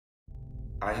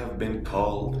I have been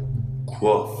called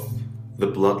Quoth the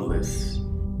Bloodless,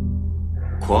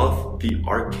 Quoth the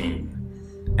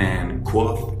Arcane, and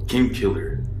Quoth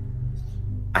Kingkiller.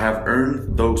 I have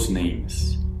earned those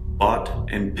names, bought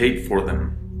and paid for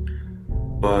them,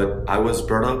 but I was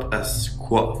brought up as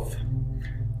Quoth.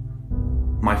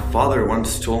 My father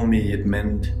once told me it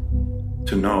meant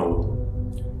to know.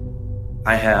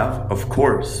 I have, of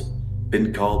course,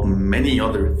 been called many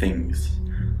other things,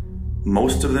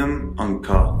 most of them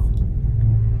uncouth,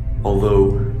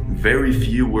 although very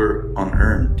few were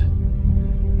unearned.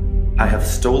 I have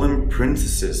stolen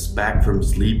princesses back from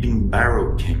sleeping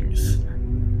barrow kings.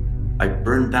 I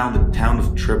burned down the town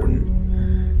of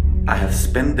Trebon. I have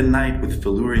spent the night with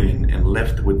Felurian and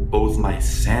left with both my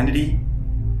sanity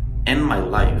and my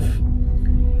life.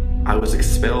 I was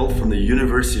expelled from the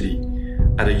university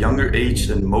at a younger age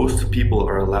than most people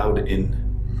are allowed in.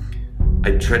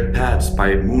 I tread paths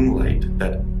by moonlight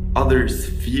that others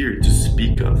fear to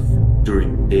speak of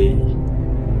during day.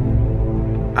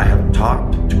 I have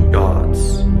talked to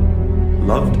gods,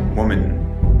 loved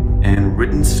women, and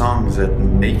written songs that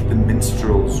make the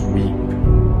minstrels weep.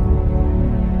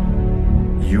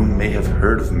 You may have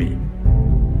heard of me.